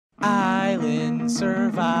island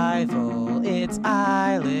survival. It's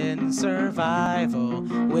island survival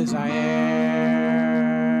with Zaire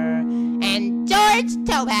and George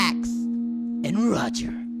Tobax and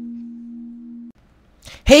Roger.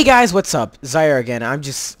 Hey guys, what's up? Zaire again. I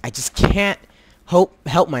just can't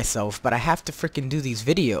help myself, but I have to freaking do these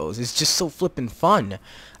videos. It's just so flippin' fun.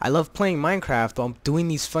 I love playing Minecraft while I'm doing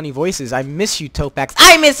these funny voices. I miss you, Topax.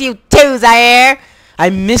 I miss you too, Zaire. I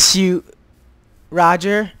miss you,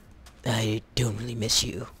 Roger. I don't really miss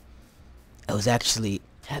you. I was actually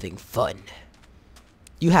having fun.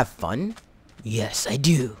 You have fun? Yes, I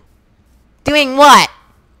do. Doing what?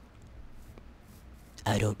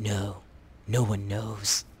 I don't know. No one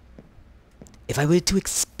knows. If I were to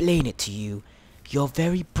explain it to you, your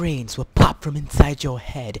very brains would pop from inside your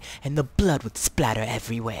head and the blood would splatter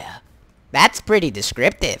everywhere. That's pretty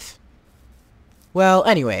descriptive. Well,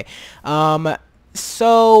 anyway,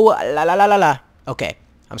 so, la. Okay,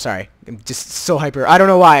 I'm sorry. I'm just so hyper. I don't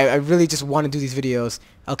know why. I really just want to do these videos.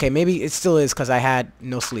 Okay, maybe it still is because I had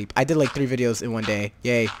no sleep. I did like 3 videos in one day.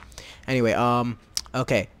 Yay. Anyway,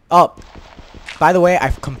 okay. Oh, by the way, I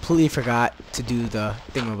completely forgot to do the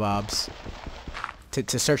thingamabobs.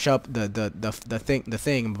 To search up the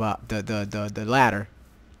thing about the ladder.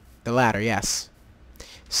 The ladder, yes.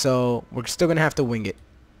 So we're still gonna have to wing it.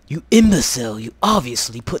 You imbecile, you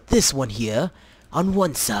obviously put this one here on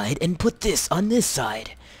one side and put this on this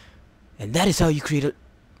side. And that is how you create a...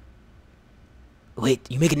 Wait,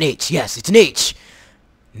 you make an H. Yes, it's an H.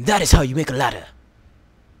 And that is how you make a ladder.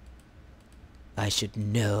 I should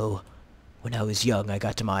know. When I was young, I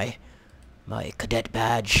got my cadet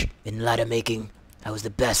badge in ladder making. I was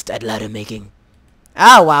the best at ladder making.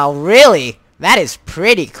 Oh, wow, really? That is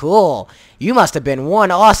pretty cool. You must have been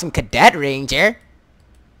one awesome cadet ranger.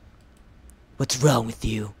 What's wrong with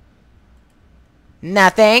you?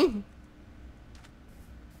 Nothing.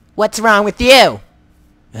 What's wrong with you?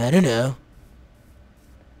 I don't know.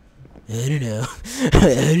 I don't know.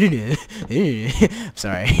 I don't know. I'm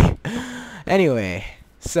sorry. Anyway,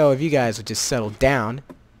 so if you guys would just settle down.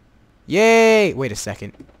 Yay! Wait a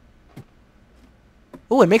second.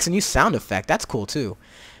 Oh, it makes a new sound effect. That's cool too.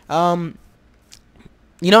 You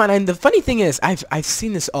know, and the funny thing is, I've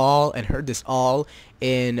seen this all and heard this all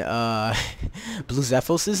in Blue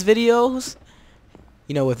Zephos' videos.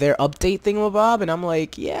 You know, with their update thingamabob, and I'm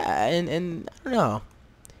like, yeah, and I don't know.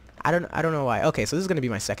 I don't know why. Okay, so this is gonna be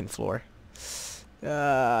my second floor.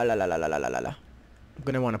 I'm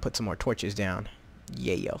gonna want to put some more torches down.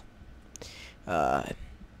 Yeah, yo.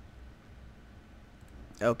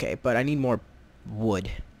 Okay, but I need more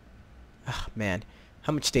wood. Oh, man.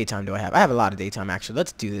 How much daytime do I have? I have a lot of daytime, actually.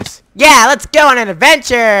 Let's do this. Yeah, let's go on an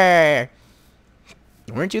adventure!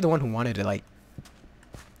 Weren't you the one who wanted to, like,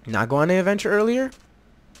 not go on an adventure earlier?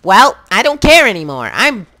 Well, I don't care anymore.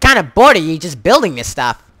 I'm kind of bored of you just building this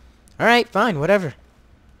stuff. Alright, fine, whatever.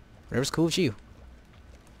 Whatever's cool with you.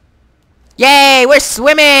 Yay, we're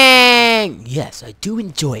swimming! Yes, I do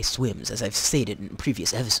enjoy swims, as I've stated in a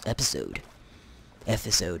previous episode.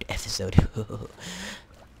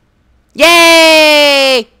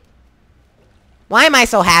 Yay! Why am I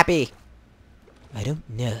so happy? I don't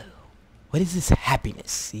know. What is this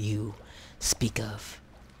happiness you speak of?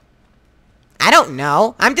 I don't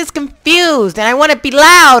know. I'm just confused and I want to be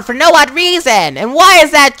loud for no odd reason. And why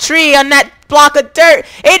is that tree on that block of dirt?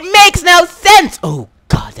 It makes no sense! Oh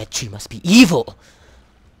God, that tree must be evil.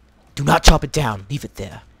 Do not chop it down. Leave it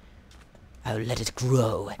there. I'll let it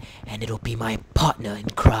grow, and it'll be my partner in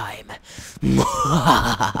crime.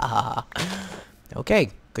 Okay,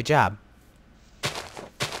 good job.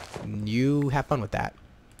 You have fun with that.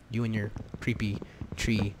 You and your creepy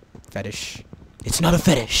tree fetish. It's not a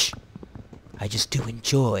fetish. I just do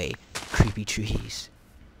enjoy creepy trees.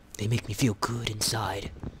 They make me feel good inside.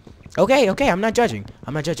 Okay, I'm not judging.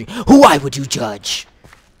 I'm not judging. Why would you judge?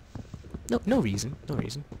 No reason. No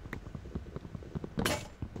reason.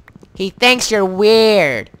 He thinks you're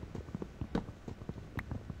weird.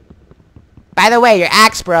 By the way, your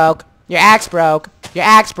axe broke. Your axe broke. Your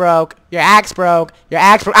axe broke. Your axe broke. Your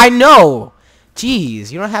axe broke. I know!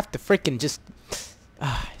 Jeez, you don't have to freaking just...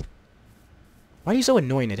 Why are you so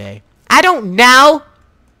annoying today? I don't know!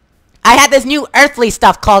 I had this new earthly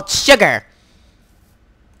stuff called sugar.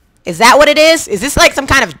 Is that what it is? Is this like some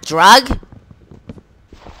kind of drug?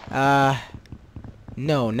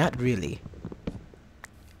 No, not really.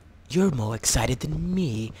 You're more excited than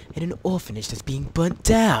me in an orphanage that's being burnt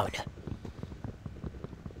down.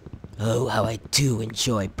 Oh, how I do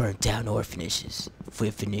enjoy burnt down orphanages.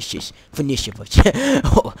 Orphanages. I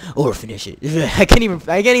can't even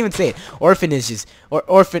say it. Orphanages.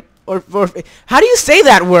 How do you say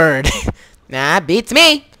that word? Nah, beats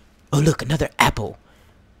me. Oh, look, another apple.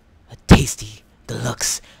 A tasty,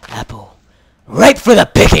 deluxe apple. Ripe for the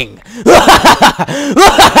picking!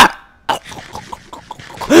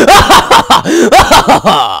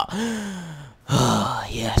 Oh,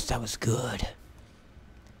 yes, that was good.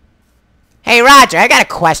 Hey, Roger, I got a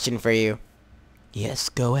question for you. Yes,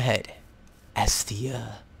 go ahead. As the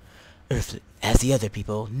other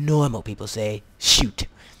people, normal people say, shoot.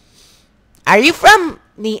 Are you from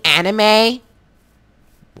the anime?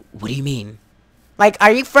 What do you mean? Like,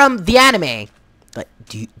 are you from the anime? Like,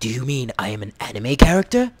 do you mean I am an anime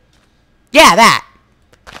character? Yeah, that.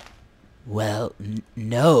 Well,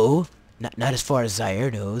 no. Not as far as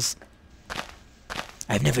Zaire knows.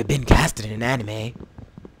 I've never been casted in an anime.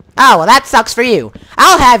 Oh, well, that sucks for you.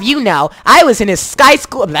 I'll have you know, I was in his sky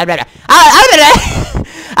school... Blah, blah, blah.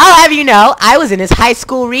 I'll have you know, I was in his high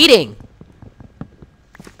school reading.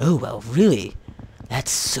 Oh, well, really?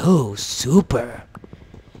 That's so super.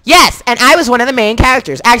 Yes, and I was one of the main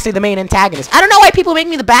characters. Actually, the main antagonist. I don't know why people make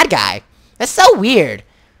me the bad guy. That's so weird.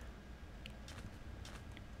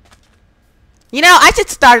 You know, I should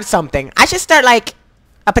start something. I should start, like,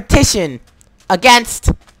 a petition against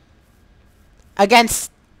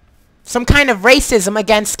some kind of racism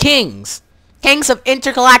against kings. Kings of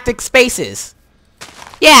intergalactic spaces.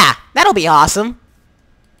 Yeah, that'll be awesome.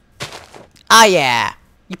 Oh, yeah.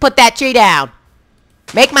 You put that tree down.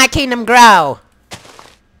 Make my kingdom grow.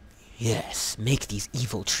 Yes, make these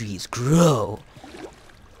evil trees grow.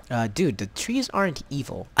 Dude, the trees aren't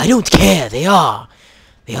evil. I don't care, they are.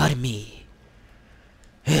 They are to me.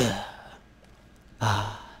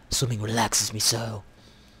 Swimming relaxes me so.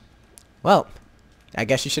 Well, I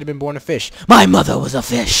guess you should have been born a fish. My mother was a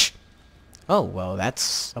fish! Oh, well, that's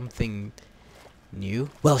something new.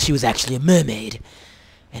 Well, she was actually a mermaid.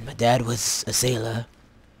 And my dad was a sailor.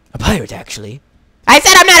 A pirate, actually. I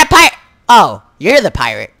said I'm not a pirate! Oh, you're the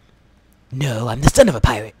pirate. No, I'm the son of a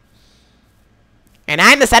pirate. And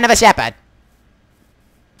I'm the son of a shepherd.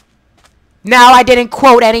 No, I didn't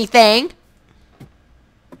quote anything.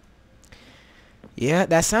 Yeah,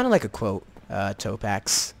 that sounded like a quote,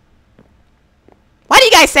 Topax. Why do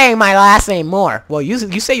you guys say my last name more? Well, you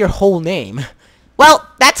say your whole name. Well,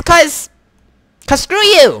 that's cause screw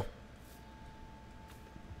you.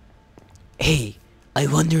 Hey, I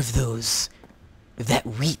wonder if that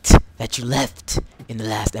wheat that you left in the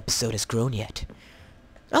last episode has grown yet.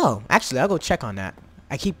 Oh, actually, I'll go check on that.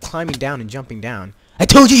 I keep climbing down and jumping down. I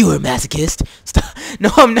told you you were a masochist. Stop.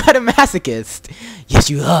 No, I'm not a masochist. Yes,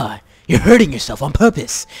 you are. You're hurting yourself on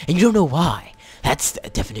purpose, and you don't know why. That's the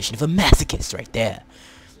definition of a masochist right there.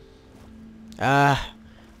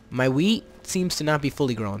 My wheat seems to not be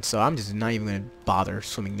fully grown, so I'm just not even gonna bother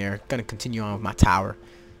swimming there. Gonna continue on with my tower.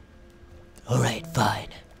 Alright, fine.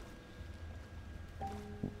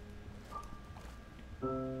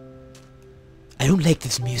 I don't like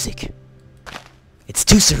this music. It's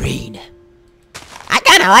too serene. I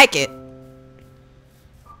kinda like it.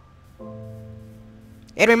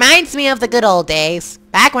 It reminds me of the good old days,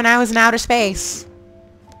 back when I was in outer space.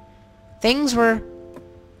 Things were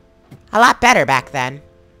a lot better back then.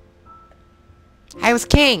 I was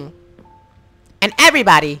king. And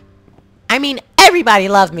everybody, I mean everybody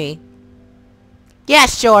loved me. Yeah,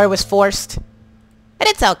 sure, it was forced. But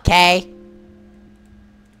it's okay.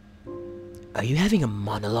 Are you having a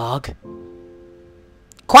monologue?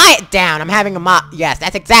 Quiet down, I'm having a yes,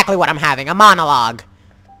 that's exactly what I'm having, a monologue.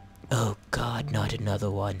 Oh god, not another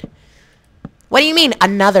one. What do you mean,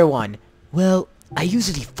 another one? Well, I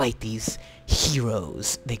usually fight these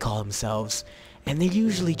heroes, they call themselves, and they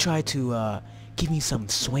usually try to, give me some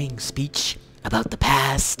swaying speech about the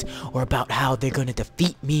past, or about how they're gonna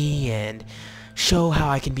defeat me, and show how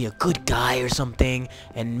I can be a good guy or something,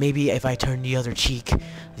 and maybe if I turn the other cheek,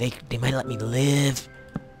 they might let me live.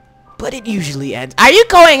 But it usually ends. Are you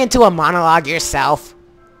going into a monologue yourself?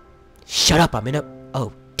 Shut up, I'm in a...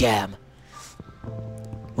 Oh, damn.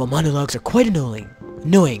 Well, monologues are quite annoying.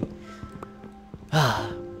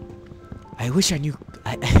 I wish I knew...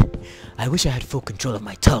 I wish I had full control of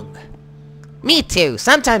my tongue. Me too.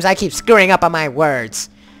 Sometimes I keep screwing up on my words.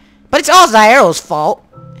 But it's all Zairo's fault.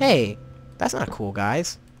 Hey, that's not cool,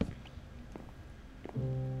 guys.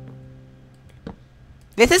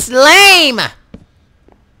 This is lame!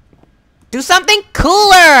 Do something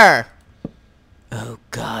cooler! Oh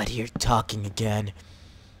god, you're talking again.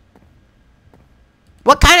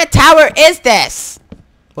 What kind of tower is this?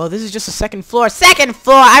 Well, this is just a second floor. Second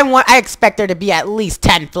floor? I expect there to be at least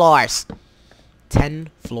 10 floors. 10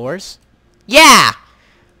 floors? Yeah!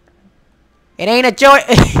 It ain't a George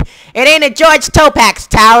Topax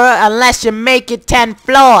tower unless you make it 10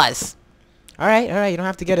 floors. Alright, you don't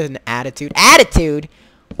have to get an attitude. Attitude?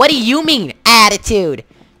 What do you mean, attitude?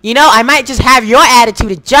 You know, I might just have your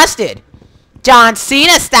attitude adjusted. John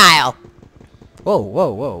Cena style. Whoa,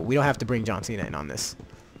 whoa, whoa. We don't have to bring John Cena in on this.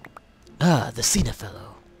 Ah, the Cena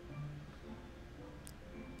fellow.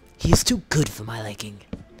 He is too good for my liking,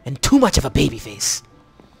 and too much of a babyface.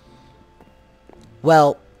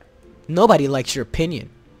 Well, nobody likes your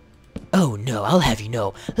opinion. Oh no, I'll have you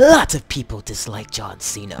know, lots of people dislike John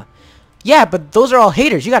Cena. Yeah, but those are all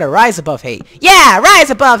haters. You gotta rise above hate. Yeah,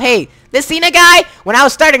 rise above hate. This Cena guy, when I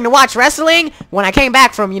was starting to watch wrestling, when I came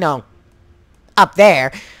back from, you know, up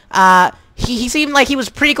there, he seemed like he was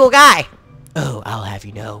a pretty cool guy. Oh, I'll have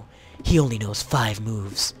you know, he only knows 5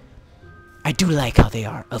 moves. I do like how they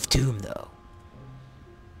are of doom, though.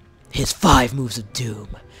 His 5 moves of doom.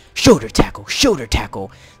 Shoulder tackle,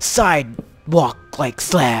 sidewalk like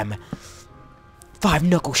slam,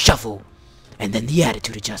 5-knuckle shuffle, and then the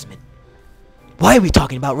attitude adjustment. Why are we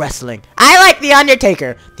talking about wrestling? I like The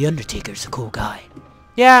Undertaker. The Undertaker's a cool guy.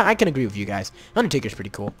 Yeah, I can agree with you guys. Undertaker's pretty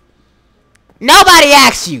cool. Nobody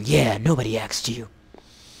asked you. Yeah, nobody asked you.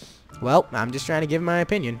 Well, I'm just trying to give my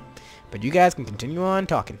opinion. But you guys can continue on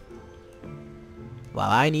talking. While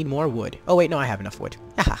I need more wood. Oh wait, no, I have enough wood.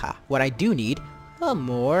 Hahaha. What I do need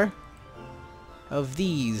more of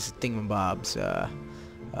these thingamabobs.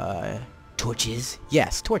 Torches?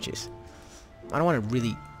 Yes, torches. I don't want to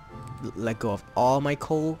really let go of all my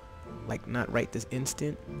coal. Like, not right this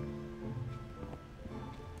instant.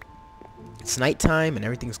 It's nighttime and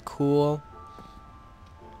everything's cool.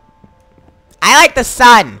 I like the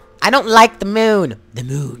sun. I don't like the moon. The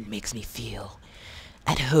moon makes me feel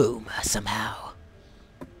at home somehow.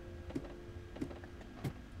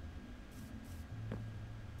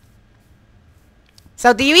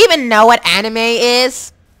 So do you even know what anime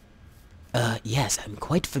is? Yes, I'm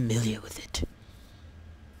quite familiar with it.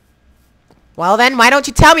 Well then, why don't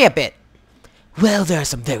you tell me a bit? Well, there are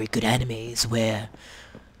some very good animes where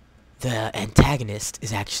the antagonist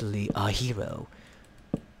is actually our hero,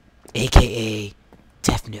 aka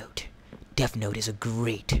Death Note. Death Note is a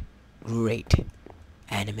great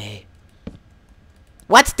anime.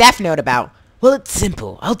 What's Death Note about? Well, it's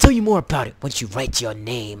simple. I'll tell you more about it once you write your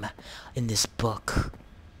name in this book.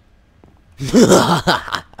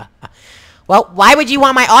 Well, why would you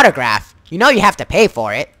want my autograph? You know you have to pay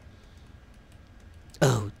for it.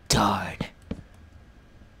 Oh, darn.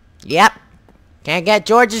 Yep. Can't get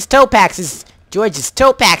George's Topax's... Why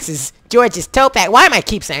am I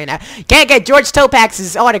keep saying that? Can't get George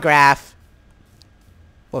Topax's autograph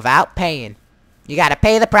without paying. You gotta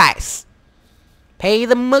pay the price. Pay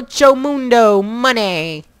the mucho mundo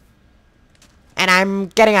money. And I'm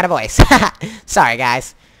getting out of voice. Sorry,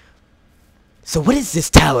 guys. So what is this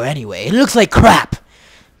tower anyway? It looks like crap.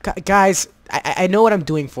 Guys, I know what I'm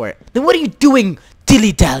doing for it. Then what are you doing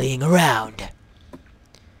dilly-dallying around?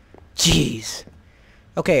 Jeez.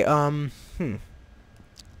 Okay,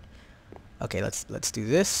 Okay, let's do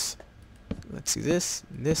this. Let's do this,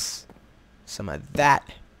 this, some of that,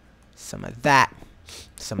 some of that,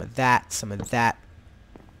 some of that, some of that,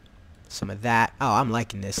 some of that. Oh, I'm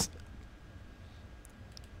liking this.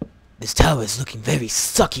 This tower is looking very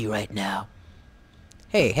sucky right now.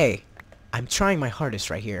 Hey, I'm trying my hardest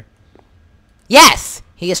right here. Yes,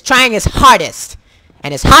 he is trying his hardest.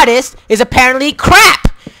 And his hardest is apparently crap!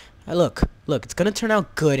 Look, it's gonna turn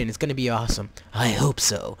out good and it's gonna be awesome. I hope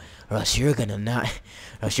so, or else you're gonna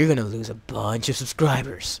lose a bunch of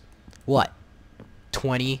subscribers. What?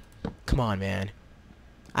 20? Come on, man.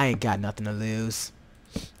 I ain't got nothing to lose.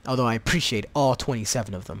 Although I appreciate all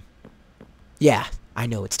 27 of them. Yeah, I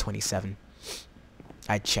know it's 27.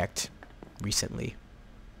 I checked recently.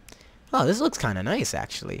 Oh, this looks kind of nice,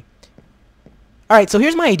 actually. Alright, so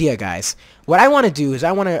here's my idea, guys. What I want to do is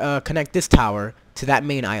I want to connect this tower to that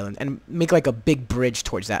main island and make like a big bridge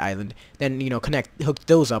towards that island. Then, you know, hook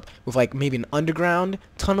those up with like maybe an underground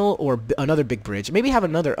tunnel or another big bridge. Maybe have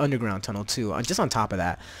another underground tunnel too, just on top of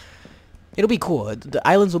that. It'll be cool. The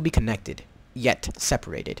islands will be connected, yet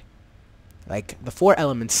separated. Like the 4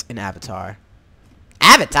 elements in Avatar.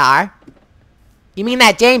 Avatar? You mean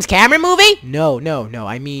that James Cameron movie? No,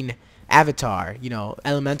 I mean Avatar, you know,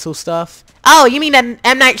 elemental stuff. Oh, you mean the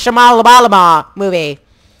M. Night Shyamalan movie?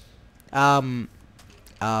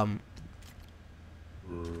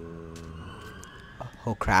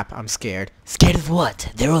 Oh crap, I'm scared. Scared of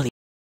what? They're only